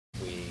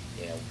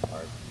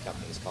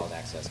called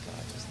Access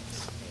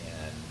Consciousness,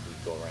 and we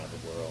go around the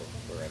world.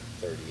 We're in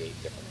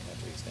 38 different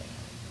countries now,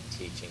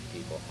 teaching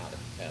people how to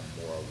become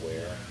more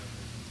aware.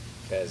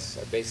 Because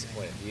our basic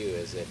point of view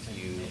is if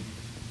you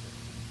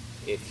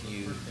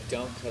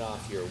don't cut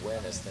off your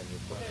awareness, then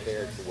you're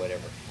prepared for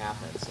whatever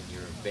happens, and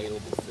you're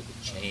available for the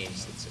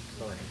change that's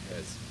occurring.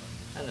 Because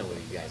I don't know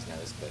whether you guys know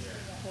this, but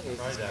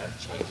it's kind of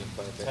changing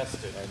quite a bit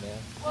right now.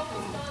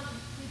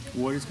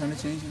 What is kind of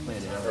changing?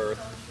 Planet Earth.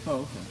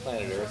 Oh, okay.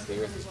 Planet Earth.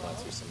 The Earth has gone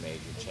through some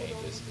major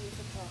changes,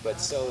 but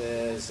so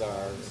is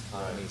our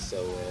economy.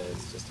 So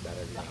is just about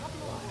everything in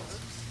our lives.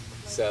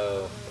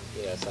 So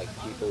it's like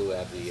people who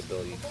have the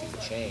ability to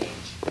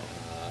change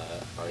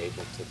are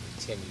able to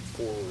continue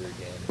forward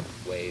in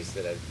ways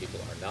that other people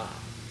are not.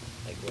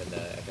 Like when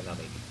the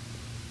economic,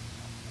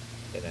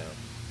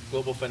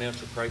 global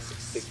financial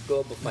crisis. The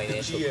global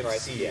financial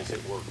crisis. GFC is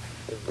at work.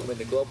 When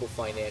the global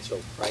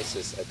financial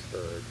crisis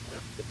occurred,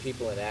 the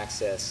people in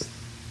Access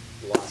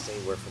lost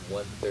anywhere from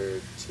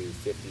 1/3 to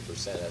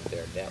 50% of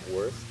their net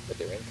worth, but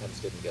their incomes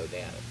didn't go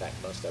down. In fact,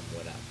 most of them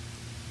went up.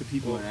 The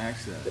people in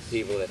Access. The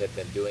people that have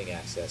been doing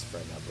Access for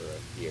a number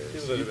of years.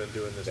 People that have been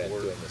doing this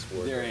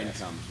work. Their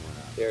incomes went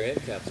up. Their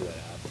incomes went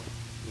up,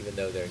 even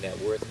though their net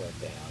worth went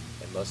down,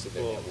 and most of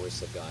their net worths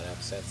have gone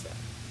up since then.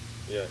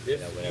 Yeah,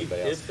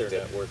 if their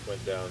net worth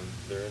went down,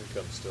 their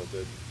income still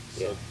did.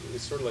 So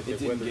it's sort of like it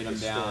didn't get them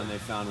down. They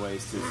found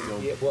ways to still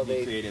be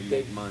creative,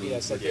 make money.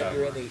 It's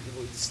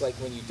like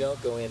when you don't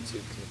go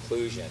into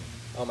conclusion.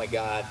 Oh my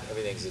God,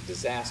 everything's a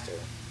disaster.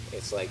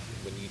 It's like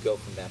when you go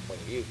from that point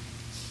of view,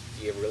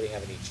 do you really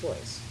have any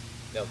choice?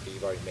 No, because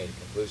you've already made a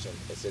conclusion.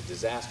 It's a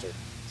disaster.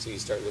 So you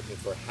start looking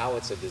for how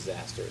it's a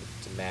disaster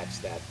to match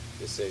that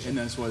decision. And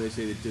that's why they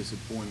say that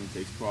disappointment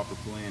takes proper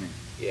planning.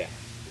 Yeah.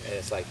 And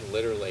it's like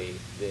literally,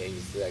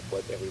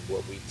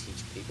 what we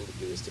teach people to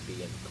do is to be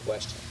in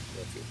question.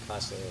 If you're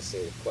constantly in a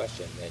state of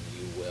question, then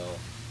you will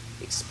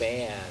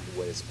expand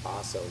what is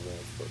possible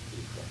for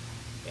people.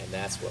 And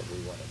that's what we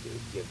want to do,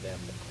 give them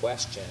the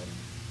question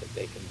that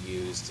they can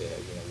use to,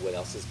 what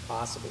else is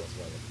possible is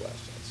one of the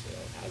questions.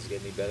 How's it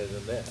get any better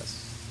than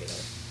this?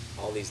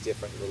 All these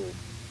different little,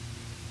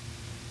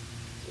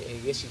 I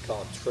guess you'd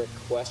call them trick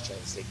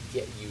questions that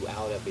get you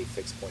out of a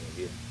fixed point of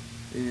view.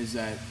 And is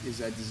that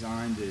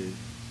designed to,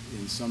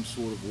 in some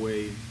sort of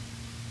way?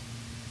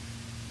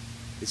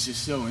 It's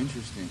just so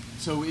interesting.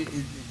 So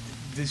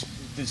this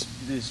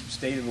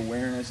state of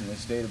awareness and this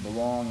state of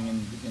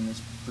belonging in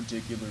this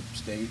particular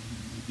state,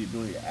 the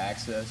ability to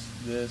access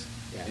this,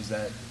 is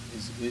it?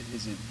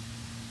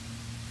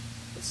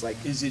 It's like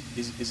is it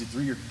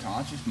through your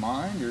conscious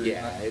mind, or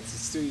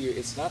it's through your.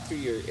 It's not through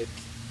your.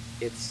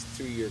 It's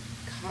through your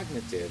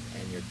cognitive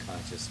and your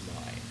conscious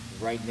mind.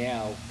 Right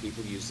now,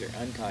 people use their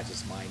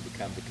unconscious mind to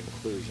come to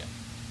conclusion.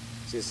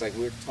 So it's like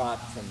we're taught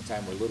from the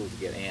time we're little to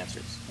get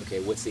answers. Okay,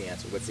 what's the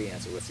answer? What's the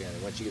answer? What's the answer?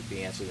 Once you get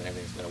the answer, then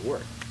everything's going to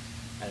work.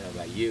 I don't know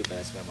about you, but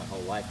I spent my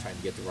whole life trying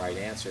to get the right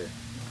answer.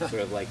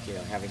 Sort of like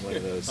having one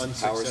of those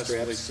power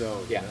strips.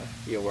 So,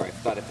 where I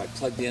thought if I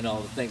plugged in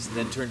all the things and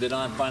then turned it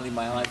on, finally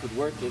my life would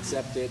work.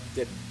 Except it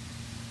didn't.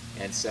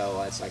 And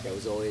so it's like I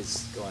was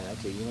always going,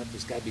 okay,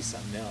 there's got to be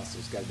something else.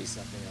 There's got to be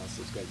something else.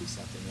 There's got to be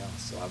something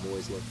else. So I've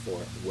always looked for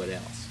what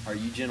else. Are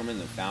you gentlemen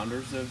the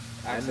founders of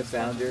Access? I'm the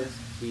founder.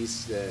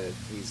 He's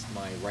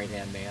my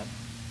right-hand man.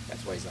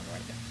 That's why he's on the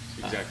right now.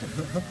 Exactly.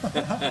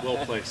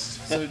 Well placed.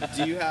 So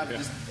do you have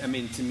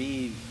to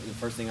me, the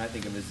first thing I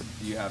think of is,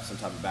 do you have some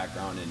type of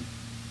background in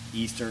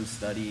Eastern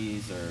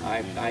studies? Or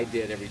I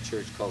did every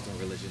church, cult, and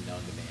religion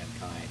known to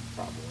mankind,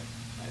 probably.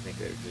 I think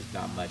there's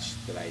not much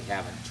that I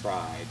haven't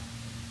tried.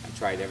 I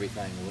tried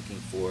everything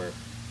looking for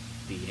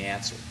the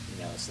answer.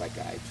 It's like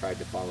I tried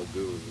to follow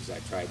gurus. I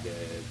tried to,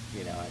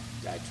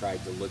 I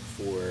tried to look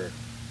for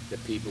the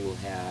people who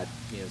had,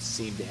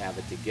 seemed to have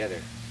it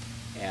together.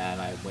 And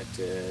I went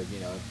to,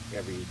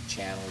 every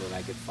channel that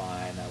I could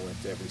find. I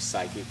went to every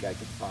psychic I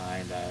could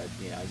find. I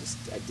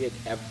did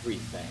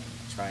everything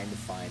trying to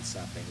find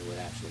something that would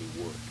actually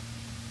work.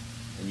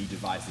 And you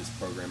devised this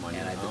program on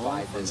your own? And I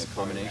devised this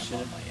program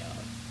on my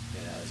own,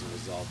 as a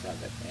result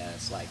of it. And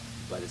it's like,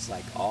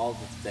 all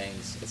the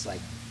things, it's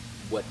like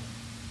what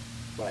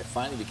I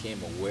finally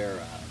became aware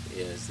of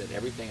is that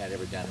everything I'd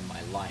ever done in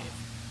my life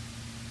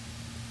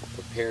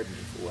prepared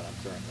me for what I'm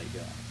currently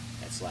doing.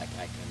 It's like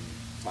I can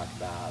talk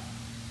about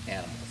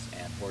animals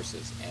and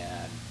horses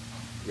and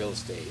real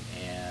estate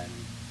and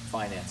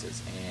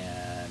finances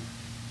and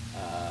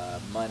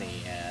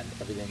money and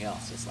everything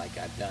else. It's like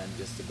I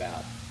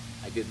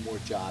did more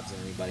jobs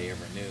than anybody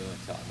ever knew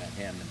until I met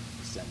him, and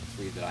he's done the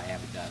 3 that I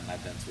haven't done, and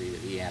I've done 3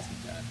 that he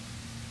hasn't done.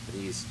 But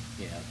he's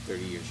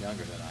 30 years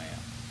younger than I am.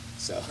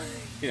 So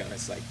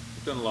it's like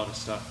you've done a lot of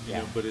stuff,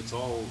 but it's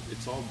all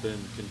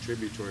been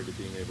contributory to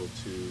being able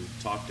to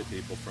talk to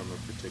people from a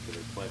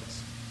particular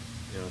place.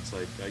 It's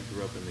like I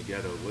grew up in the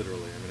ghetto,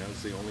 literally. I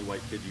was the only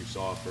white kid you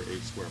saw for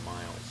 8 square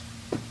miles.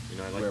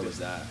 Where was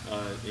that?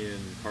 In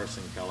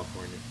Carson,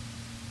 California.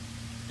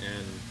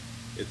 And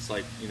it's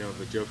like,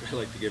 the joke I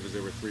like to give is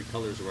there were 3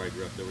 colors where I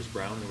grew up. There was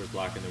brown, there was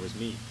black, and there was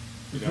me.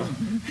 you know?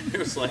 It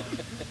was like,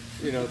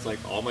 it's like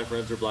all my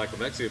friends are black and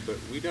Mexican, but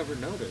we never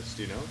noticed,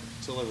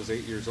 until I was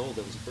 8 years old.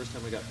 That was the first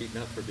time I got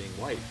beaten up for being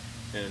white,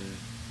 and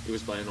it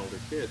was by an older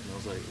kid, and I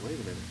was like, wait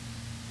a minute.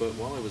 But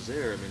while I was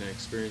there, I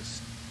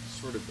experienced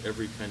sort of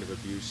every kind of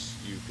abuse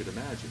you could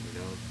imagine,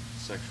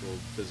 sexual,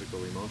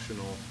 physical,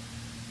 emotional,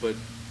 but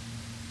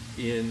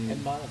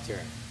And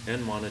monetary.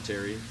 and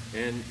monetary,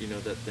 and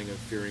that thing of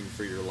fearing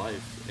for your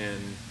life,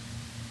 and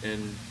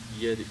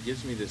yet it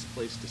gives me this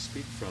place to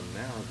speak from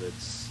now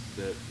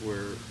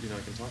where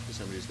I can talk to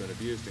somebody who's been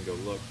abused and go,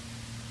 look,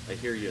 I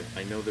hear you,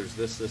 I know there's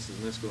this and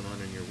this going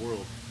on in your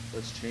world,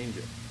 let's change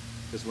it.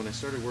 Because when I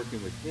started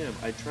working with him,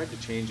 I tried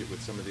to change it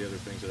with some of the other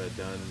things that I'd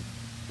done,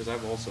 because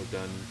I've also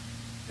done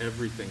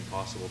everything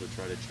possible to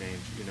try to change.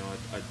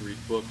 I'd read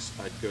books,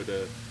 I'd go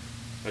to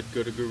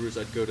gurus,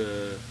 I'd go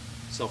to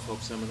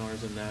self-help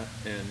seminars and that,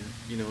 and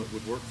it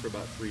would work for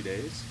about 3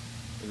 days,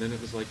 and then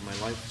it was like my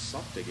life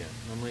sucked again.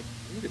 And I'm like,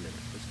 wait a minute,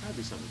 there's got to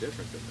be something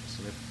different than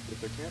this, and if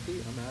there can't be,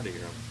 I'm out of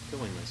here, I'm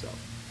killing myself.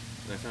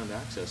 And I found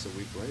Access a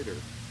week later,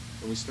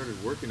 and we started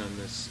working on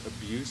this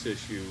abuse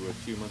issue a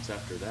few months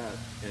after that,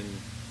 and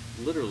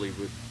literally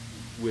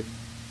with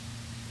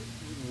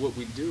what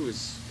we do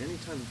is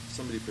anytime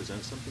somebody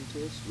presents something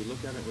to us, we look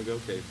at it and we go,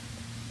 okay,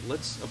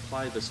 let's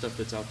apply the stuff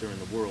that's out there in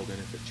the world, and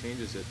if it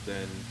changes it,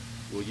 then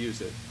we'll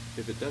use it.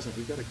 If it doesn't,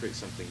 we've got to create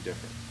something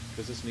different,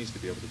 because this needs to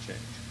be able to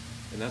change.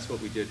 And that's what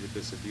we did with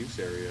this abuse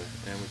area,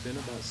 and within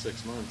about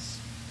 6 months,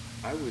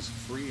 I was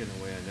free in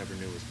a way I never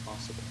knew was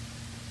possible.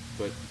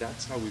 But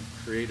that's how we've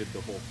created the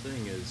whole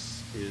thing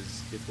is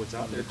if what's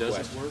out there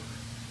doesn't work,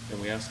 then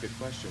we ask a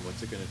question,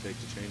 what's it going to take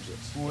to change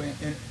this? Well,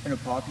 in a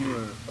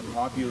popular,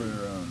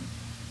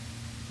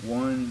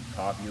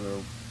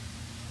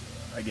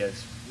 I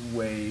guess,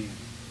 way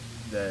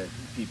that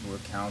people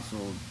are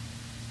counseled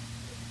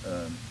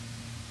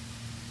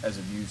as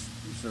abuse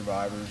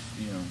survivors,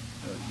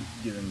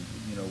 given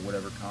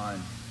whatever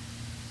kind,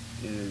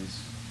 is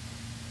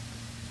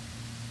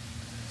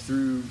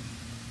through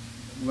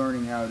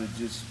learning how to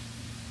just.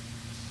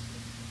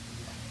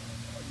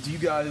 Do you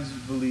guys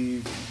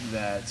believe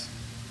that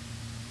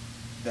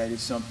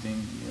is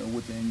something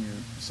within your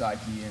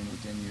psyche and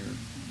within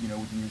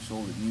your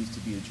soul that needs to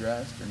be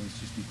addressed, or needs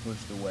to just be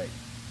pushed away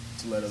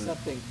to let other?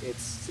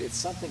 It's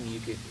something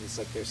it's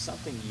like there's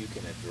something you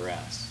can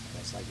address, and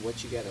it's like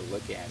what you got to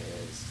look at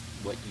is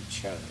what you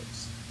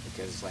chose,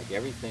 because it's like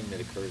everything that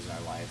occurs in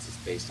our lives is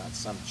based on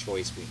some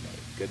choice we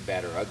made, good,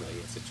 bad, or ugly.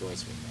 It's a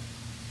choice we made.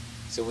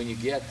 So when you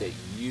get that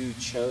you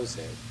chose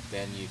it,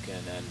 then you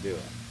can undo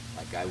it.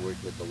 Like I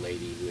worked with a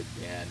lady who had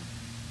been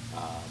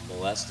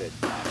molested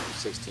by her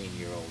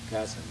 16-year-old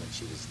cousin when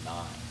she was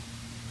 9.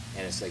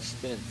 And it's like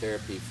she'd been in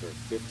therapy for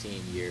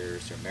 15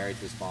 years. Her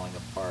marriage was falling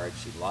apart.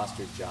 She'd lost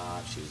her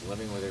job. She was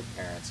living with her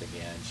parents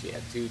again. She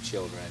had 2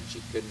 children.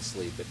 She couldn't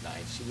sleep at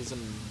night. She was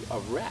a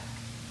wreck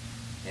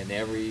in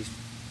every,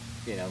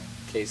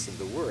 case of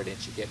the word. And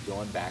she kept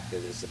going back to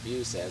this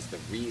abuse as the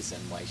reason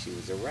why she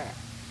was a wreck.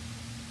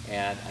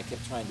 And I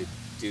kept trying to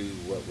do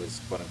what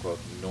was quote-unquote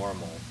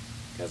normal,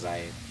 because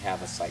I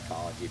have a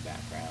psychology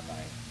background.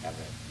 I have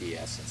a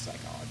BS in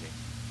psychology.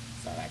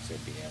 It's not actually a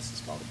BS,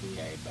 it's called a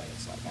BA, but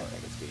it's like, I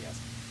think it's BS.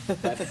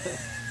 But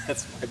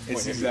that's my point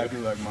It's of exactly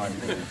view. like mine.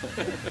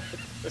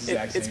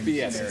 It's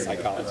BS in scenario.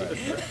 psychology.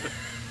 Right.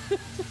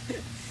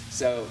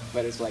 So,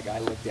 but it's like I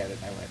looked at it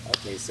and I went,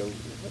 okay, so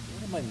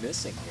what am I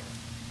missing here?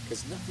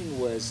 Because nothing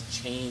was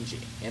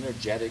changing.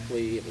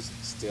 Energetically, it was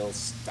still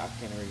stuck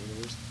in our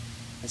universe.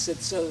 I said,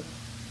 so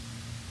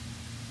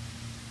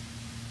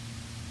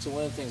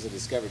one of the things I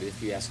discovered,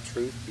 if you ask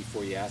truth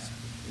before you ask,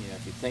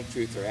 if you think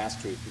truth or ask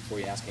truth before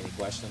you ask any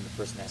question, the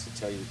person has to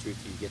tell you the truth,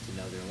 you get to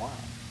know they're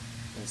lying.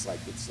 And it's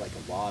like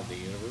a law of the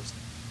universe,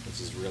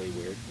 which is really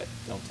weird, but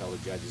don't tell the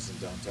judges and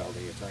don't tell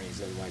the attorneys,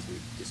 otherwise we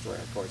destroy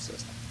our court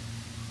system.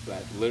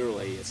 But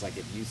literally, it's like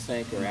if you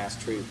think or ask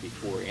truth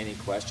before any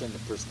question, the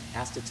person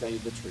has to tell you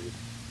the truth,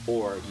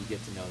 or you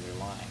get to know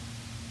they're lying.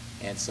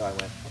 And so I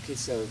went, okay,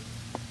 so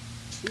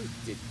truth,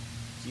 did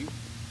you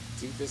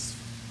do this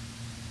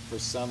for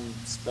some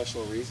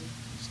special reason?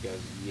 She goes,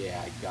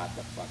 yeah, I got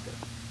the fucker.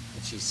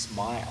 And she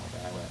smiled,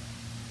 and I went,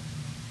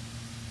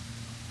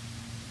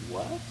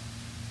 what?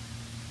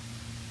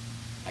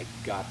 I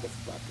got the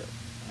fucker.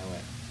 I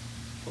went,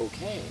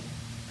 okay,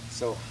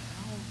 so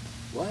how,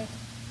 what?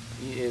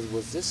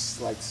 Was this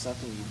like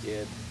something you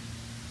did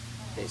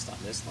based on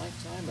this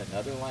lifetime,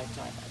 another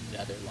lifetime,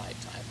 another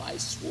lifetime? I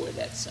swore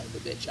that son of a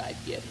bitch, I'd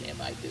get him,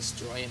 I'd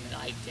destroy him,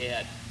 and I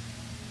did.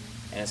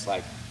 And it's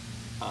like,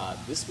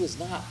 this was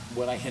not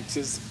what I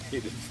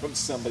anticipated from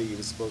somebody who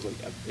was supposedly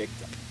a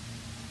victim.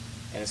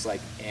 And it's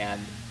like,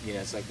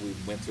 it's like we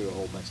went through a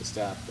whole bunch of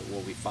stuff, but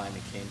what we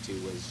finally came to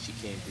was she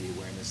came to the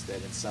awareness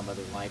that in some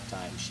other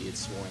lifetime she had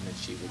sworn that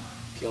she would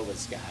kill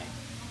this guy,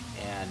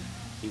 and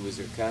he was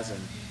her cousin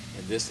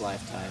in this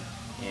lifetime,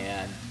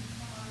 and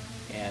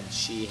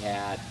she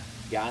had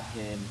got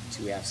him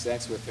to have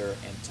sex with her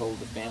and told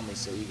the family,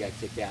 so he got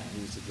kicked out and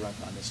he was a drunk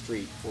on the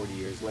street 40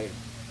 years later.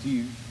 Do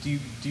you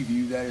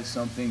view that as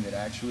something that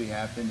actually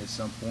happened at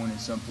some point in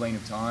some plane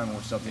of time,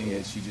 or something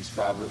that she just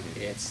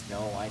fabricated?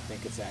 No, I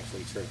think it's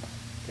actually true.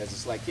 Because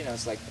it's like,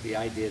 it's like the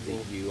idea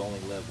that you only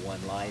live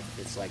one life.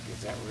 It's like,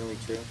 is that really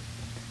true?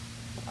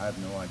 I have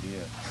no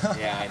idea.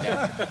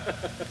 Yeah,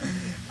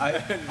 I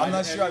know. I'm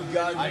not sure I've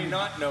gotten. I do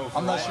not know.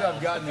 I'm not sure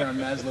I've gotten there on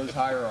Maslow's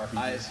hierarchy.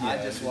 I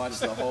yet. just watched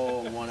the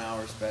whole 1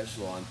 hour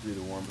special on Through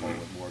the Wormhole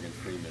with Morgan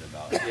Freeman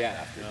about it. Yeah.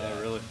 After Oh,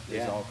 that. really?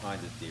 There's Yeah. all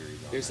kinds of theories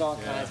on There's it. all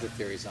kinds of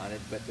theories on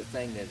it, but the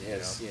thing that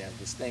has,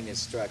 this thing has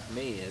struck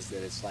me is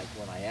that it's like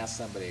when I ask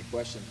somebody a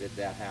question, did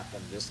that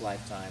happen this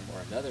lifetime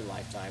or another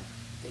lifetime,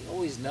 they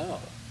always know.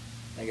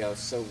 They go,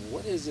 so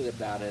what is it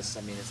about us?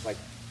 I mean, it's like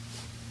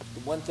the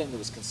one thing that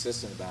was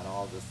consistent about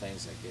all the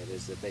things I did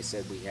is that they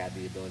said we had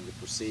the ability to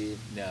perceive,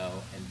 know,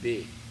 and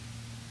be.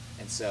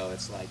 And so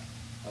it's like,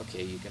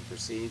 okay, you can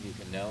perceive, you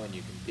can know, and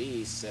you can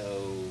be,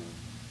 so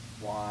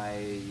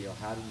why,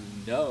 how do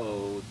you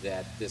know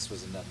that this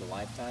was another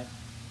lifetime?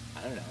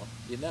 I don't know,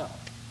 you know.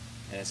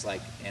 And it's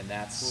like, and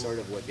that's sort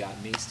of what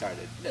got me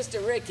started.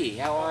 Mr. Ricky,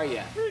 how are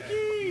you?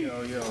 Ricky!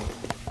 Yo.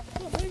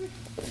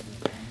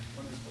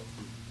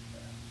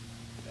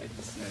 Good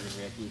to see you,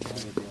 Ricky. How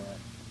you doing?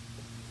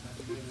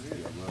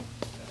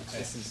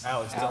 This is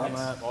Alex Alex.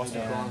 Delmat,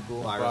 Austin Yeah.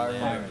 Chronicle, Byron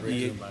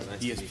Byron, Byron.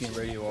 ESPN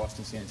Radio,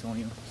 Austin, San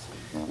Antonio.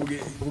 We're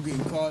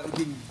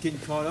getting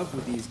caught up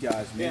with these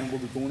guys, man. We'll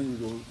be going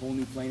into a whole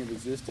new plane of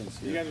existence.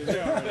 You guys are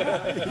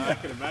there, I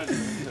can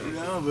imagine.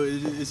 No, but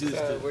it's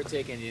just We're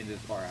taking you into the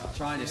far out.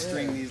 Trying to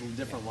string these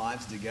different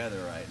lives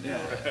together right now.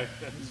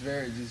 it's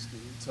very just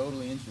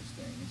totally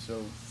interesting. And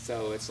so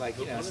So it's like,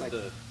 But it's one like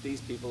of the-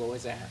 these people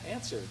always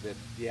answer that,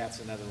 yeah, it's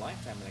another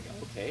lifetime. And I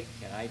go, okay,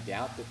 can I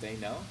doubt that they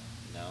know?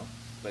 No.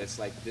 But it's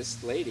like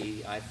this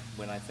lady,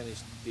 when I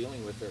finished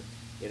dealing with her,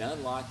 it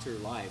unlocked her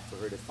life for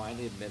her to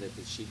finally admit it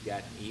that she'd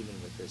gotten even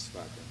with this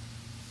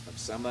fucker of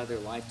some other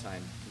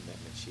lifetime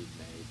commitment she'd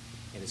made.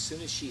 And as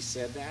soon as she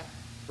said that,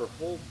 her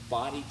whole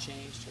body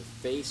changed, her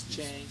face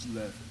changed.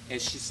 left. And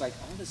she's like,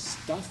 all this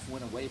stuff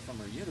went away from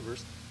her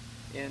universe.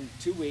 In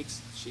 2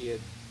 weeks, she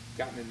had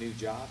gotten a new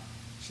job.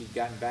 She'd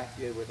gotten back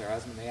together with her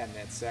husband. They hadn't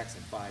had sex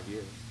in 5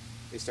 years.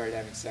 They started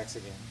having sex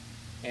again.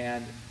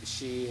 And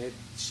she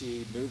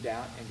moved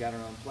out and got her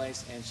own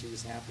place, and she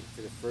was happy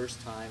for the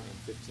first time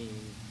in 15,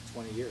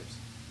 20 years.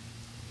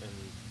 And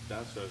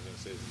that's what I was going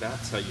to say. Is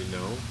that's how you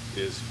know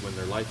is when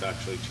their life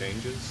actually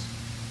changes.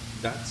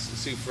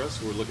 See, for us,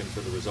 we're looking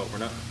for the result. We're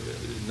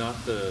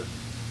not the,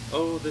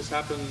 oh, this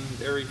happened,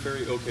 airy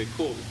fairy. Okay,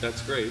 cool,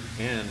 that's great.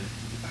 And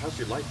how's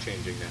your life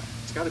changing now?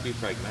 It's got to be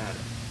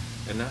pragmatic.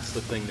 And that's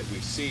the thing that we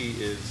see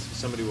is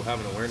somebody will have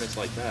an awareness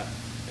like that,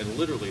 and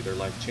literally their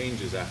life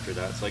changes after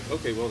that. It's like,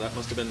 okay, well, that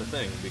must have been the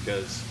thing,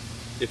 because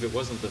if it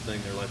wasn't the thing,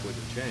 their life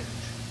wouldn't change.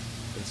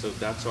 And so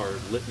that's our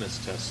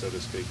litmus test, so to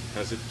speak.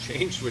 Has it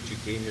changed what you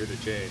came here to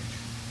change?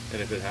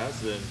 And if it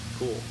has, then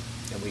cool.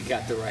 And we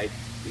got the right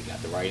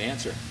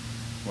answer.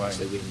 Right.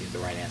 Actually, we didn't get the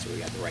right answer. We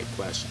got the right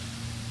question.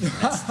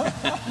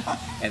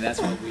 And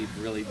that's what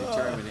we've really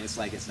determined. It's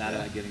like it's not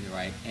about getting the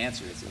right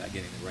answer. It's about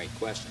getting the right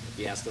question. If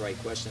you ask the right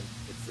question,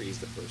 it frees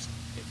the person.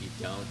 If you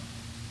don't,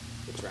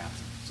 it traps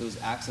them. So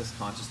is access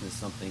consciousness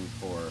something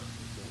for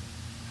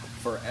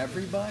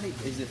everybody?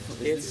 Is it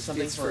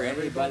something It's for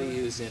everybody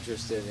who's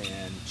interested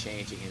in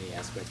changing any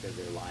aspect of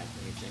their life,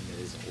 anything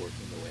that isn't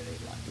working the way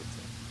they'd like it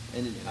to.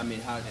 And I mean,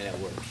 how And it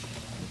works.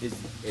 is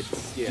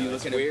It's do you look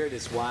it's at it- weird,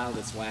 it's wild,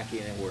 it's wacky,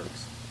 and it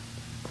works.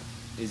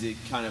 Is it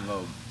kind of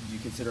do you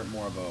consider it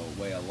more of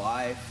a way of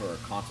life or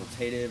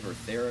consultative or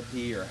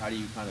therapy, or how do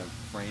you kind of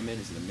frame it?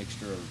 Is it a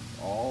mixture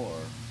of all,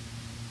 or?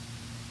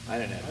 I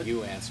don't know.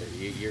 You answer.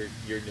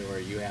 You're newer.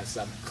 You have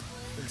some.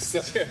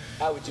 So,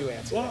 how would you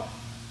answer Well,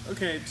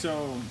 okay,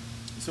 so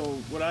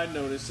what I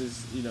noticed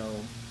is,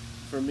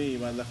 for me,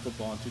 when I left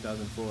football in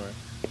 2004,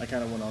 I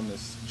kind of went on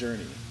this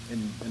journey,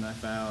 and I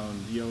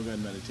found yoga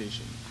and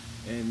meditation,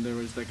 and there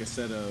was like a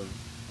set of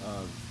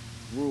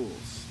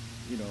rules,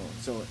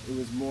 so it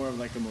was more of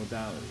like a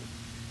modality,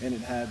 and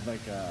it had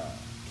like a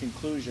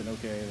conclusion.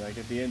 Okay, like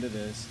at the end of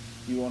this,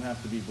 you won't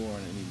have to be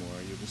born anymore.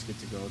 You'll just get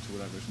to go to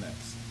whatever's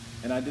next.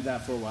 And I did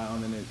that for a while,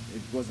 and then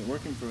it wasn't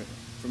working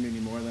for me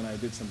anymore. Then I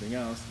did something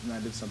else, and I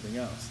did something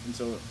else. And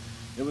so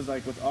it was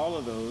like with all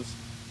of those,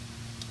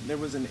 there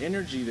was an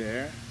energy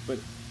there, but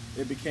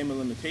it became a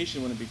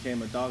limitation when it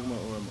became a dogma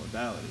or a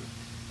modality.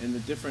 And the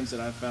difference that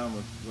I found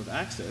with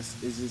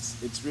access is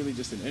it's really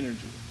just an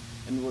energy.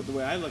 And the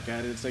way I look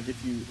at it, it's like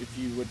if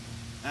you would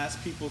ask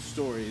people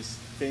stories,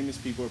 famous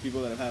people or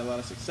people that have had a lot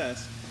of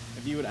success,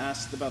 if you would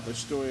ask about their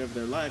story of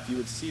their life, you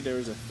would see there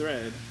was a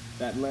thread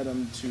that led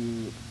them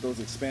to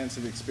those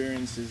expansive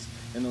experiences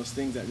and those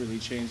things that really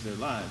changed their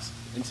lives.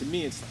 And to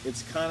me,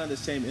 it's kind of the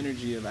same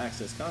energy of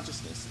access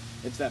consciousness.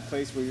 It's that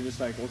place where you're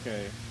just like,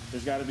 okay,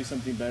 there's got to be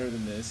something better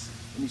than this.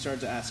 And you start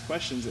to ask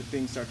questions that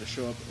things start to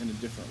show up in a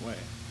different way.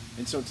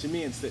 And so to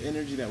me, it's the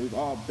energy that we've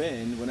all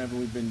been whenever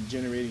we've been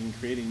generating and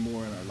creating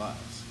more in our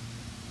lives.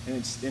 And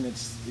it's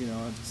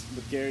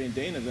with Gary and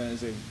Dana then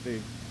is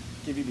they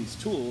give you these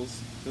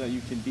tools so that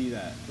you can be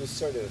that. It was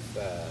sort of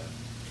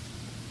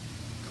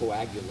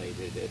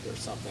coagulated it or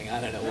something. I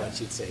don't know what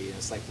you'd say.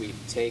 It's like we've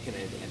taken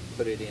it and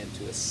put it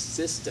into a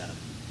system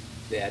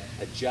that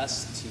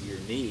adjusts to your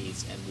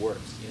needs and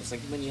works. It's like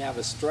when you have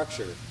a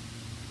structure,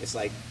 it's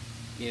like,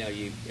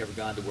 you ever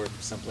gone to work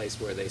for some place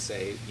where they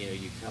say,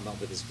 you come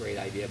up with this great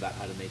idea about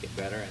how to make it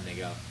better, and they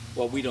go,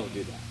 well, we don't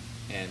do that,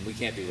 and we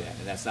can't do that,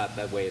 and that's not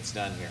the way it's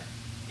done here.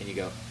 And you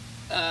go,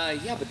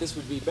 yeah, but this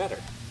would be better.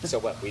 So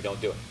what? We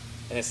don't do it.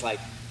 And it's like,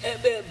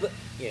 and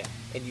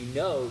you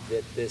know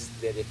that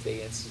if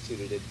they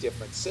instituted a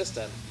different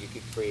system, you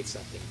could create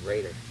something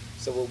greater.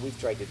 So what we've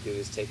tried to do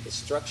is take the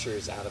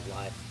structures out of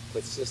life,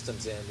 put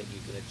systems in that you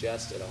can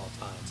adjust at all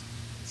times,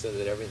 so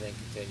that everything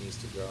continues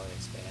to grow and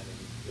expand,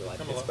 and your life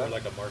Come a gets lot more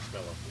better. like a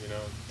marshmallow,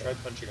 Try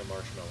punching a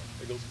marshmallow.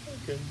 It goes,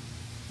 okay.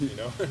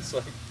 It's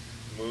like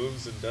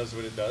moves and does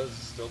what it does.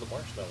 It's still the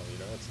marshmallow,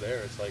 It's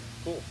there. It's like,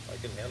 cool, I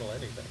can handle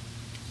anything.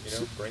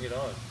 Bring it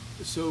on.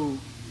 So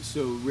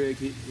Rick,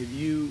 have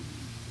you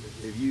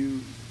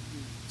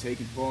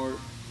taken part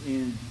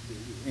in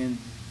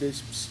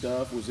this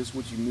stuff? Was this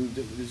what you moved?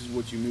 This is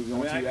what you moved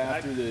on to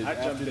after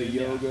the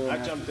yoga? I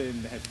jumped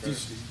in head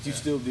first. Do you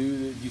still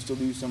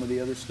do some of the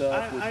other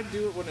stuff? I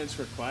do it when it's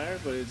required,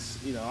 but it's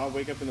I'll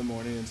wake up in the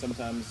morning and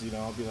sometimes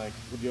I'll be like,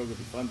 would yoga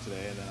be fun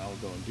today? And then I'll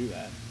go and do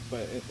that.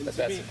 But But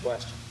that's the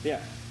question.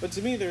 Yeah, but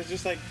to me, there's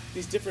just like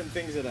these different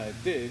things that I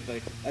did.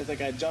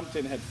 I jumped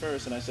in head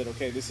first, and I said,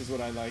 okay, this is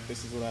what I like,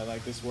 this is what I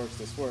like, this works,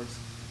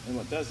 and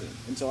what doesn't.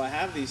 And so I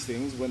have these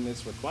things when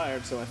it's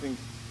required. So I think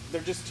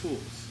they're just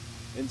tools.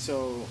 And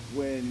so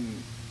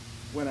when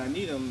I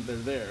need them, they're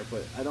there.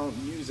 But I don't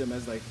use them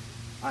as like,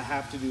 I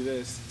have to do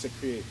this to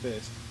create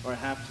this, or I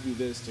have to do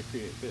this to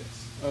create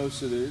this. Oh,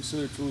 so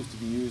they're tools to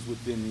be used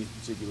within these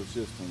particular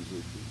systems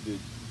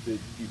that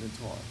you've been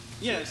taught.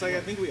 Yeah, it's like I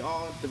think we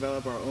all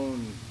develop our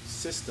own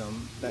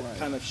system that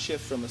kind of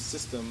shifts from a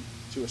system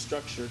to a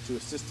structure to a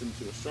system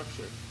to a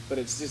structure. But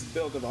it's just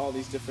built of all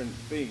these different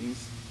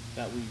things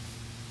that we've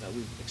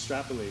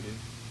extrapolated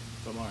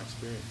from our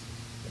experiences.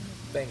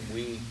 The thing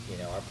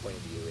our point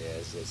of view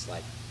is, it's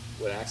like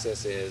what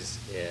Access is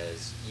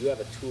you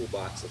have a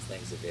toolbox of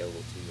things available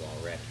to you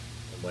already.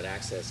 And what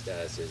Access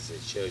does is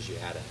it shows you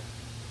how to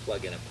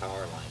plug in a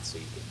power line so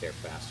you get there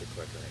faster,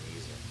 quicker, and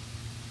easier.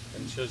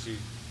 And it shows you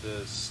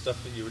the stuff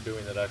that you were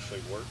doing that actually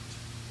worked,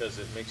 because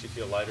it makes you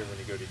feel lighter when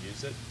you go to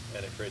use it,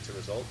 and it creates a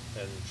result,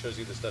 and shows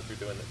you the stuff you're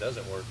doing that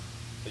doesn't work,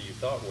 that you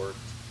thought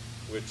worked,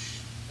 which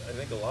I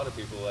think a lot of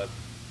people have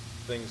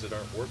things that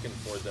aren't working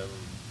for them,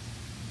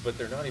 but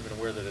they're not even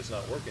aware that it's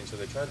not working, so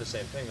they try the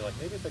same thing. They're like,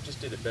 maybe if I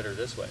just did it better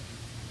this way,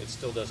 it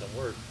still doesn't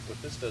work. What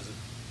this does, it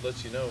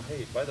lets you know,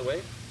 hey, by the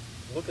way,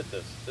 look at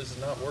this. This is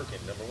not working.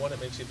 Number one, it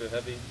makes you feel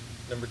heavy.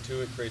 Number two,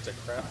 it creates a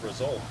crap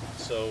result.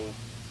 So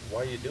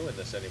why are you doing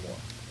this anymore?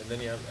 And then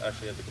you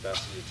actually have the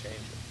capacity to change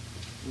it.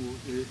 Well,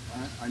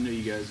 I know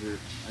you guys are.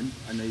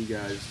 I know you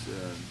guys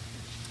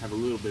have a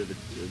little bit of a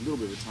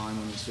time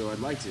on it. So I'd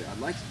like to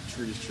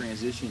just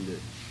transition to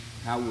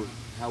how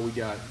we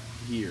got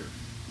here.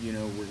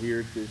 We're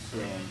here at this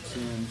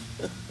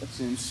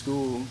Sims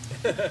school,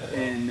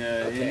 and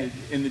Okay.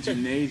 in the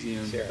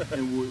gymnasium, Sure.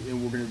 and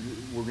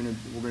we're gonna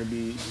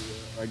be.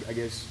 I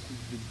guess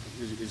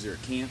is there a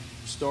camp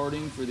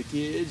starting for the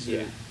kids?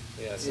 Yeah.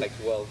 It's like,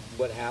 well,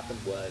 what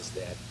happened was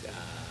that,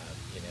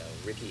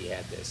 Ricky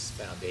had this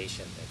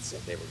foundation that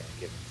said they were going to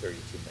give him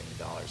 $32 million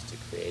to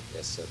create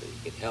this so that he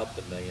could help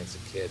the millions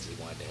of kids he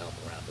wanted to help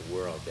around the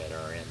world that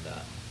are in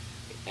the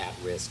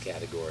at-risk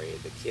category,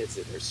 the kids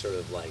that are sort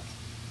of like,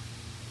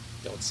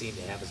 don't seem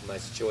to have as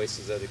much choice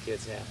as other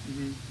kids have.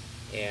 Mm-hmm.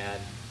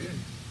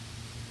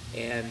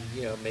 And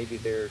maybe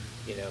their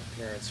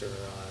parents are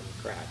on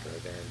crack or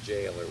they're in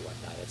jail or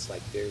whatnot. It's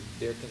like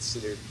they're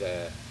considered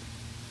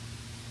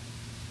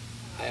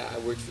I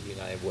worked for the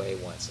United Way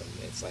once, and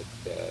it's like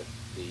I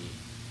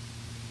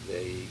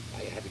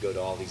had to go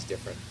to all these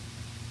different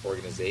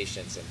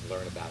organizations and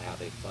learn about how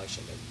they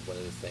function. And one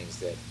of the things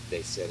that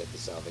they said at the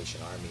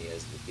Salvation Army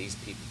is that these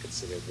people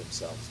consider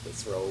themselves the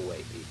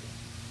throwaway people,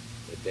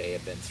 that they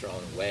have been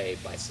thrown away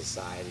by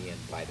society and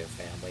by their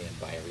family and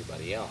by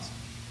everybody else.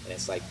 And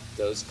it's like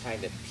those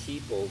kind of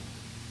people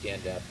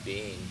end up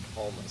being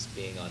homeless,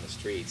 being on the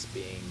streets,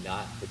 being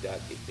not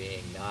productive,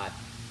 being not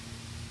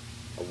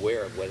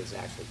aware of what is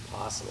actually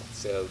possible.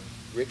 So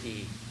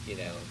Ricky,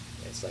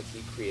 it's like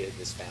he created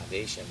this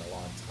foundation a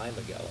long time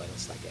ago, and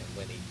it's like, and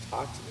when he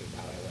talked to me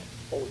about it, I went,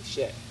 holy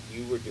shit,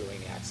 you were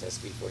doing Access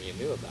before you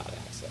knew about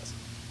Access.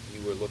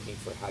 You were looking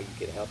for how you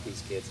could help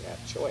these kids have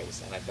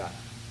choice, and I thought,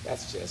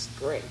 that's just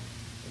great.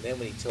 And then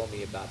when he told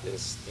me about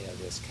this,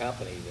 this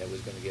company that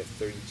was going to give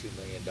 $32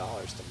 million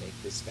to make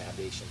this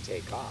foundation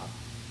take off,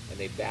 and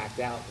they backed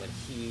out when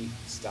he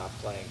stopped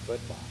playing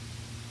football.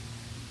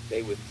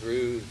 They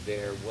withdrew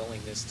their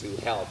willingness to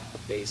help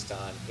based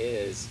on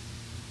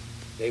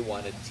they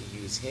wanted to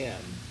use him.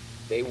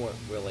 They weren't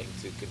willing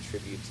to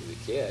contribute to the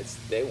kids.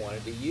 They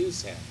wanted to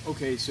use him.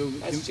 Okay, so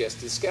that's just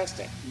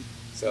disgusting.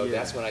 So Yeah.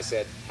 that's when I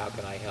said, how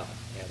can I help?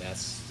 And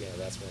that's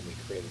when we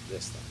created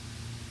this thing.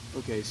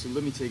 Okay, so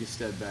let me take a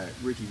step back,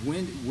 Ricky.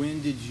 When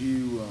did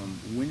you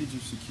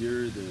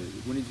secure the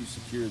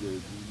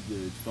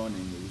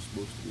funding that was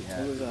supposed to be It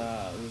happening?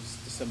 was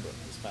December.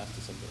 This past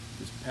December.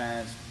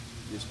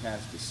 This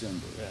past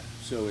December. Yeah.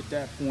 So at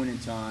that point in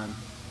time,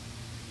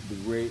 the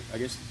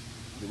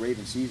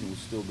Raven season was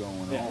still going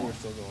on. Yeah, we were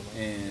still going on.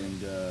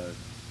 And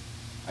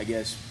I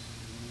guess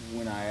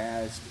when I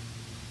asked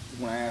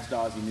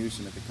Ozzie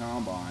Newsome at the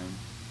combine,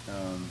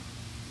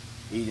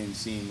 he didn't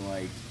seem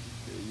like,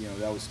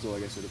 that was still, I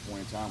guess, at a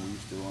point in time where you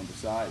were still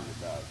undecided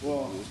about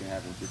what was going to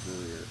happen with your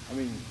career. I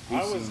mean, He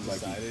I was seemed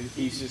like decided.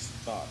 he He just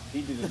thought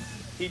he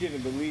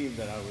didn't believe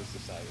that I was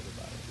decided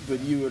about it.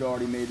 But you had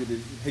already made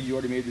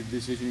the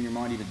decision in your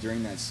mind even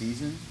during that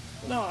season?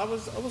 No, I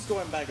was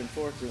going back and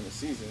forth during the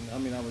season. I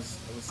mean, I was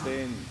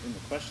staying in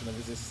the question of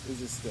is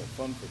this still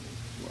fun for me?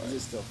 Right. Is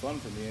this still fun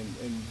for me?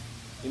 And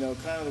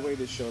kind of the way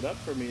this showed up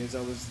for me is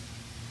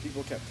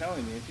people kept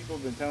telling me, and people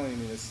have been telling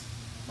me this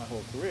my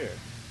whole career,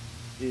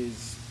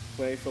 is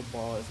play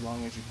football as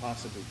long as you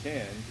possibly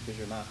can because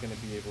you're not going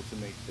to be able to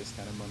make this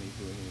kind of money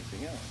doing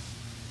anything else.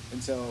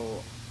 And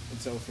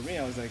so for me,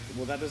 I was like,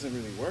 well, that doesn't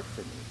really work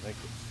for me. Like,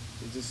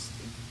 it just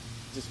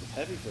was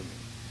heavy for me.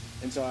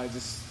 And so I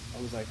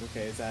was like,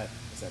 okay, is that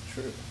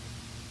true?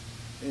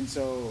 And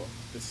so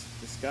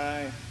this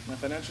guy, my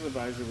financial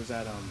advisor, was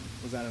at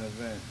an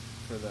event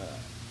for the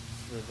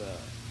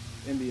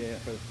NBA,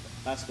 for the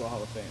Basketball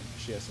Hall of Fame.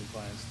 She has some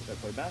clients that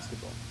play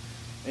basketball,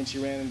 and she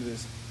ran into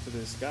this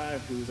guy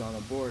who's on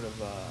a board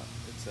of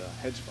it's a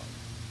hedge fund,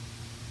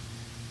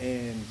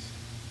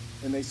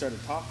 and they started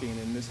talking,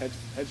 and this hedge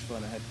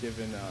fund had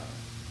given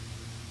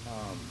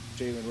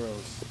Jalen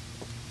Rose,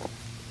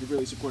 he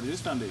really supported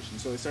his foundation.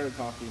 So they started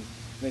talking,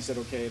 and they said,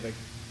 okay, like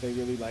they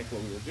really liked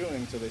what we were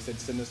doing, so they said,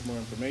 send us more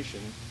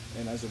information,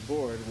 and as a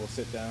board, we'll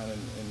sit down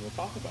and we'll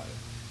talk about it.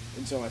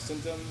 And so I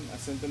sent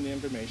them the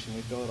information.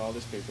 We filled out all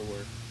this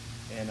paperwork,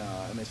 and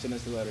they sent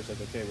us the letter.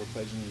 Said, okay, we're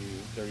pledging you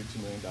 $32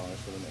 million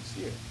for the next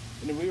year.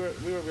 And we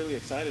were really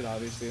excited,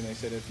 obviously. And they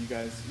said, if you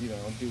guys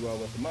do well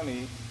with the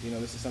money,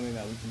 this is something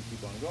that we can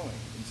keep on going.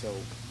 And so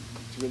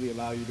to really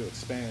allow you to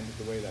expand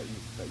the way that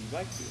you'd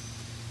like to.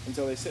 And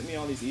so they sent me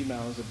all these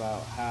emails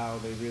about how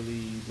they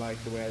really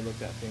liked the way I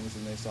looked at things,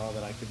 and they saw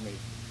that I could make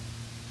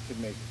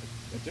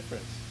a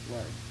difference.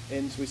 Right.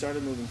 And so we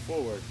started moving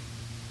forward.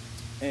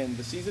 And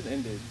the season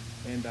ended,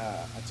 and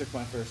I took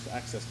my first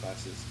access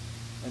classes.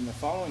 And the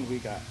following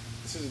week,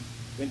 this is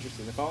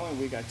interesting. The following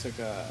week, I took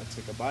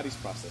a bodies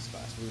process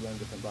class. We learned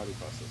different body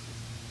processes.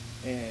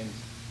 And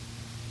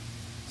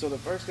so the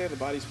first day of the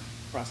bodies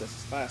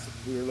processes class,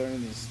 we were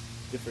learning these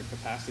different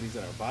capacities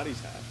that our bodies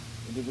have.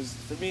 And it was,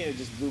 for me, it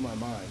just blew my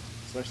mind,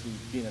 especially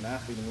being an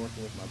athlete and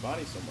working with my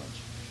body so much.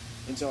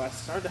 And so I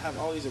started to have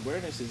all these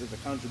awarenesses of the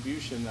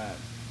contribution that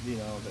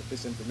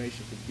this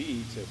information could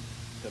be to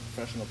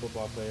professional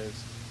football players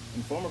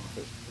and former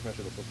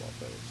professional football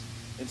players.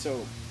 And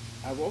so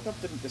I woke up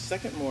the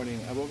second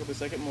morning of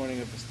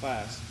this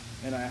class,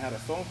 and I had a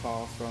phone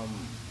call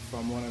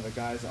from one of the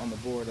guys on the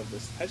board of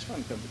this hedge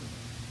fund company.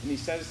 And he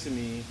says to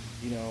me,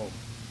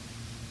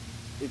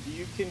 if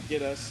you can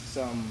get us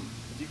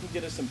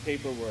some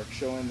paperwork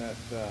showing that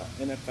the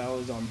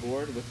NFL is on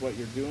board with what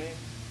you're doing,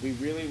 we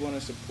really want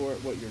to support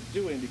what you're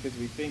doing because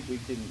we think we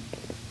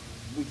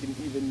can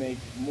even make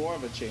more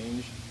of a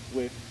change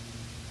with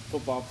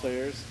football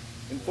players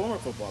and former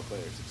football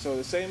players. So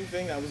the same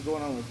thing that was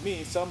going on with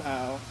me,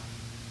 somehow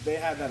they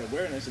had that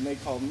awareness and they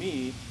called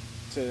me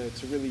to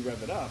really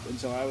rev it up. And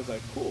so I was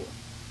like, cool.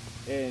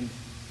 And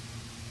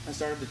I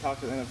started to talk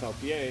to the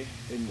NFLPA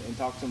and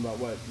talk to them about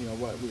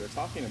what we were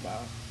talking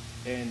about.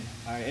 And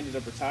I ended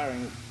up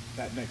retiring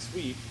that next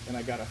week, and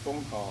I got a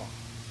phone call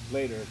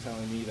later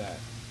telling me that,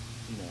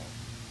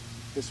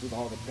 this was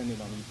all dependent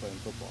on you playing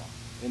football.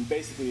 And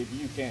basically, if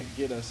you can't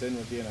get us in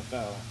with the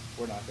NFL,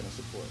 we're not going to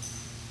support.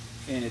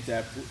 And at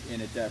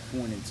that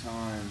point in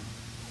time,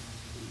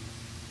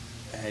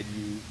 had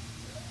you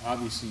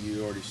obviously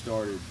you already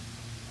started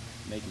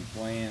making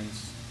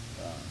plans?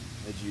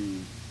 Had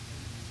you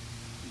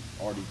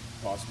already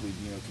possibly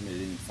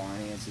committed any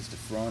finances to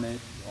front it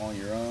on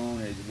your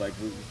own,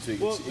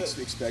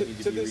 expecting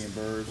to be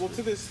reimbursed? Well,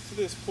 to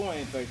this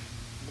point, like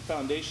the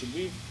foundation,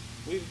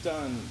 we've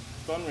done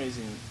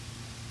fundraising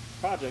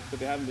projects, but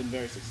they haven't been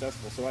very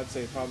successful. So I'd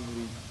say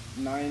probably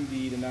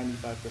 90 to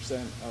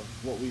 95% of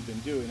what we've been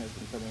doing has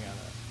been coming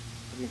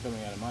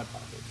out of my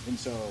pocket. And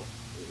so,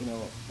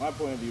 my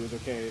point of view is,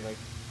 okay, like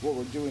what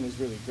we're doing is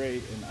really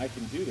great, and I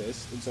can do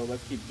this, and so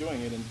let's keep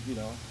doing it, and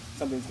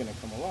something's going to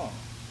come along.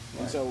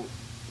 Right.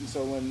 And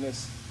so when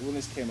this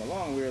came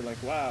along, we were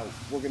like, wow,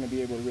 we're going to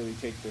be able to really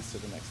take this to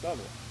the next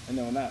level. And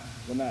then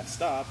when that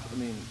stopped, I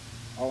mean,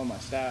 all of my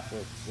staff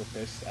were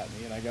pissed at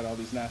me, and I got all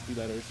these nasty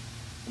letters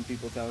from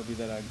people telling me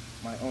that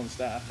my own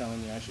staff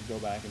telling me I should go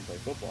back and play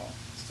football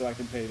so I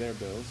can pay their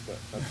bills, but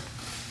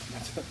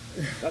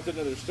that's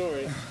another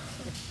story.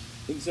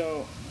 And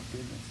so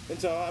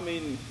I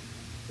mean,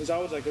 it was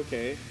always like,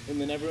 okay,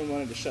 and then everyone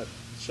wanted to shut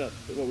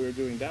what we were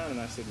doing down, and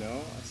I said no.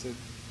 I said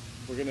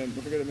we're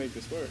gonna make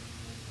this work.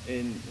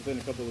 And within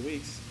a couple of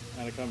weeks,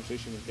 had a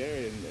conversation with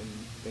Gary, and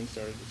things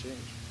started to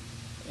change.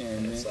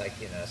 And it's like,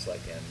 it's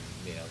like,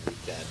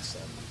 we've done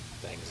some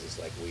things, it's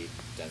like we've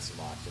done some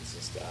auctions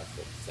and stuff,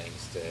 and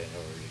things in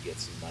order to get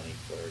some money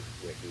for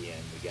Ricky,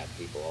 and we got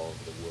people all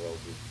over the world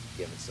who've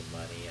given some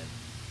money,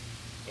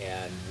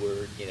 and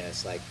we're,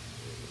 it's like,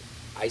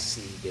 I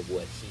see that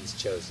what he's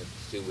chosen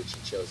to do, which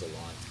he chose a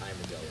long time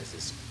ago, is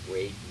this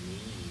great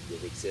need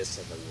that exists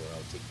in the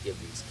world to give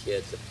these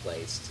kids a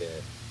place to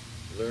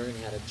learn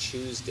how to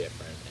choose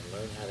different and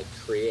learn how to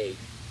create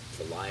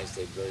the lives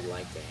they'd really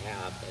like to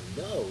have and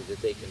know that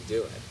they can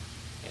do it.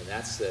 And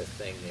that's the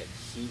thing that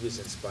he was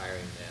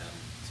inspiring them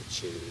to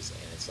choose.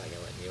 And it's like,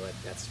 you know what,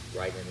 that's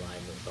right in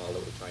line with all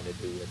that we're trying to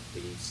do with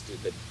the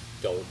stupid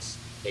adults.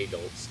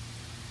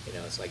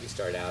 It's like you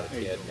start out a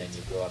kid and then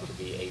you grow up to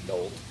be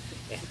adult.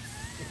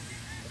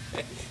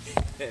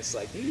 It's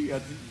like you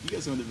got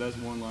some of the best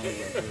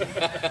one-liners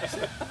out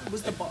there.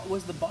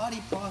 Was the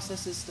body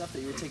processes stuff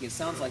that you were taking? It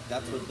sounds like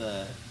that's what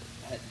the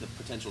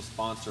potential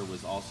sponsor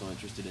was also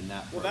interested in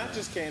that. Well, program. that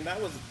just came.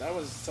 That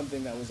was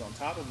something that was on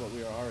top of what we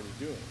were already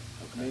doing.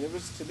 Okay. I mean, it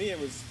was, to me, I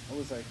was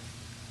like,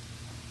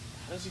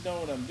 how does he know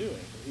what I'm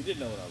doing? He didn't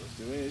know what I was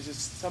doing. It's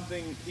just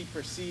something, he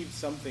perceived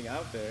something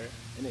out there,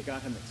 and it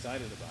got him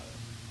excited about it.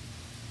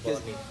 Well,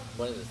 I mean,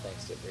 one of the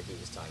things that Ricky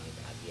was talking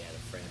about, he had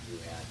a friend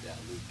who had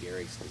Lou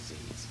Gehrig's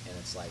disease, and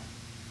it's like,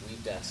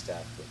 we've done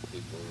stuff with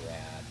people who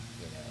had,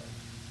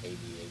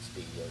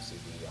 ADHD,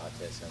 OCD,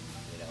 autism,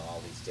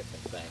 all these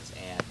different things,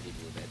 and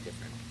people who've had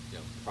different,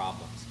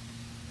 problems.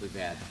 We've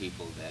had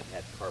people that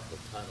had carpal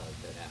tunnel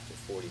that after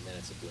 40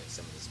 minutes of doing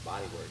some of this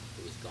body work,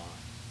 it was gone.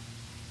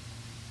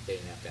 They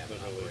didn't have to have an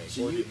operation.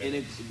 So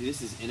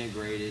this is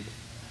integrated.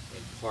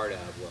 And part of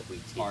what we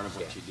teach. Part of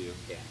what you do.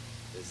 Yeah,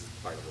 this is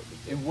part of what we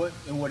do.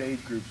 In what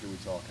age groups are we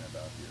talking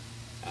about here?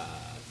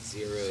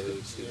 0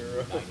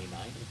 to 99.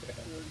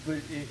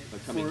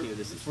 But coming here,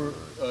 this is for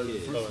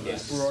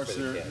kids.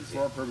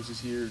 For our purposes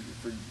here,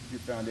 for your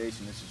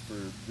foundation, this is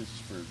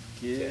for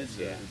kids. Kids,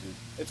 yeah.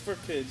 It's for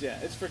kids, yeah.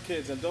 It's for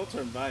kids. Adults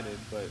are invited,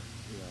 but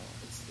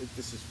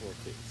this is for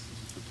kids.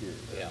 This is for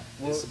kids. Yeah,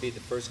 Well, this will be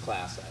the first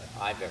class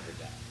I've ever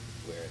done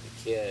where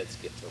the kids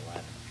get to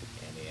run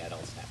and the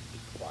adults have to be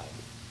quiet.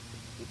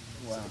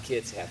 Wow. So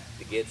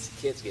the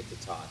kids get to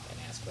talk and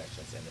ask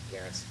questions, and the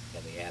parents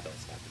and the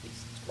adults have to be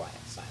quiet,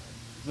 silent.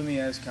 Let me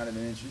ask kind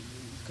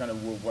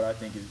of what I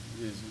think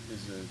is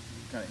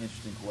a kind of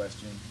interesting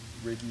question,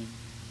 Ricky.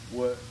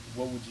 What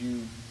would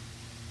you?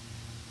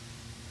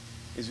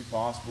 Is it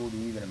possible to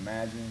even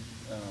imagine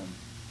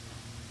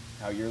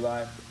how your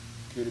life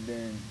could have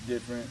been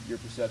different? Your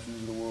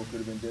perceptions of the world could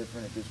have been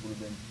different if this would have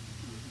been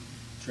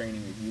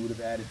training that you would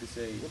have added to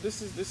say. Well,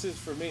 this is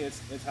for me.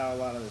 It's how a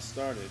lot of this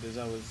started. Is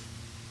I was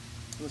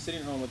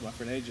sitting home with my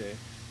friend AJ. And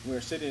we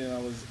were sitting, and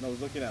I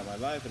was looking at my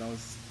life, and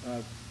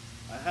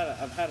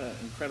I've had an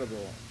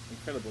incredible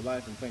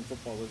life, and playing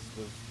football was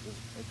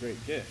a great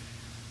gift.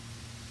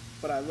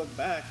 But I look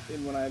back,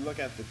 and when I look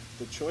at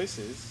the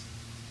choices,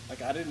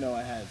 like I didn't know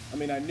I had. I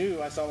mean,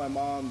 I saw my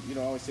mom,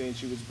 always saying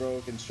she was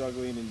broke and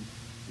struggling and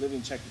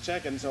living check to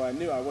check, and so I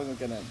knew I wasn't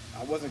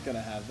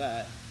gonna have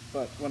that.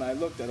 But when I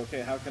looked at,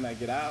 okay, how can I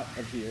get out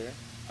of here?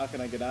 How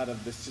can I get out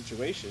of this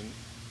situation?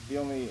 The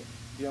only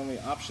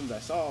options I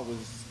saw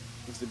was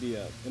to be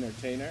an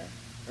entertainer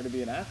or to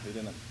be an athlete.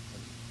 And I mean,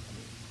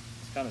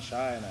 it's kind of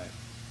shy, and I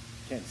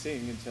can't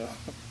sing until,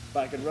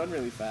 but I can run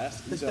really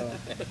fast. And so,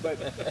 but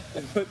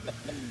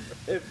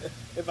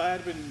if I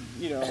had been,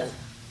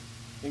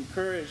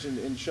 encouraged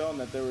and shown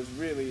that there was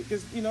really,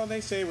 because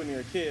they say when you're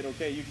a kid,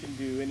 okay, you can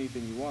do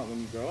anything you want when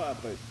you grow up,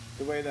 but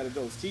the way that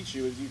adults teach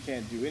you is you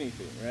can't do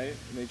anything, right?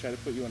 And they try to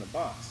put you in a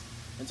box.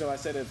 And so I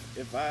said,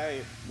 if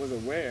I was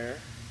aware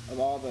of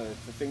all the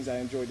things I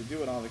enjoyed to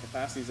do and all the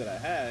capacities that I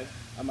had,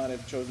 I might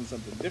have chosen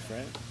something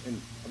different,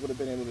 and I would have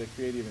been able to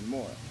create even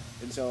more.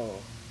 And so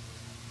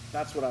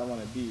that's what I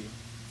want to be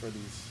for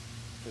these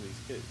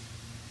kids.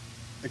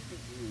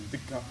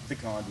 The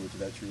conduit to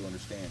that true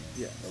understanding.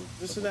 Yeah,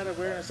 just so that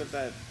awareness of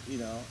that,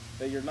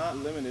 that you're not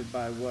limited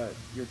by what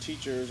your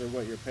teachers or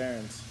what your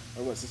parents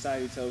or what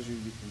society tells you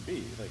can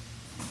be. Like,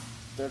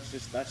 that's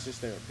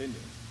just their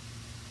opinion.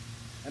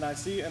 And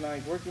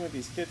I working with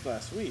these kids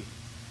last week.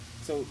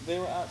 So they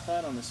were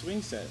outside on the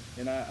swing set,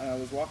 and I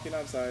was walking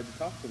outside to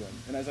talk to them.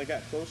 And as I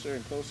got closer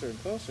and closer and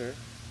closer,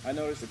 I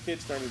noticed the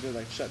kids started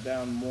to shut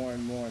down more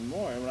and more and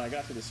more. And when I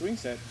got to the swing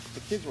set, the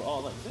kids were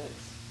all like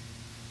this.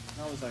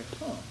 And I was like,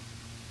 huh.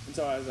 And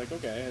so I was like,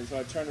 okay. And so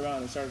I turned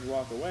around and started to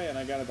walk away, and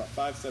I got about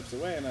 5 steps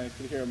away, and I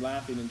could hear them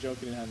laughing and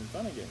joking and having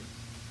fun again.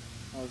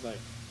 I was like,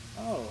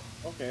 oh,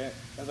 okay.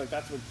 I was like,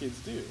 that's what kids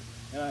do.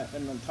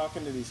 And I'm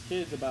talking to these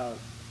kids about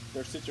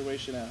their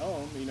situation at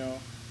home.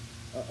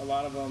 A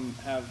lot of them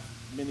have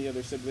many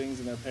other siblings,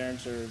 and their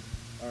parents are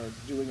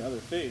doing other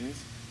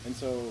things. And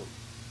so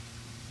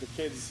the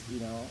kids,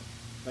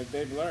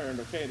 they've learned,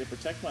 okay, to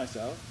protect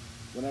myself,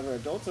 whenever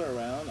adults are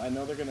around, I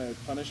know they're going to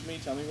punish me,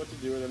 tell me what to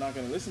do, or they're not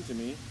going to listen to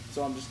me,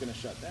 so I'm just going to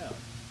shut down.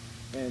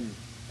 And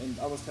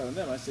I was telling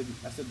them, I said,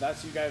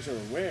 that's, you guys are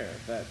aware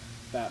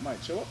that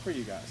might show up for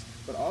you guys.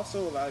 but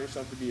also allow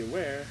yourself to be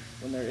aware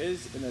when there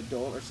is an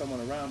adult or someone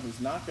around who's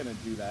not going to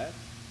do that,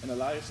 and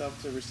allow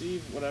yourself to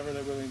receive whatever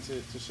they're willing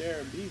to share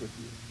and be with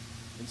you.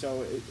 And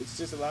so it's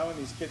just allowing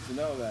these kids to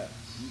know that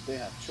they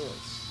have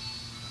choice.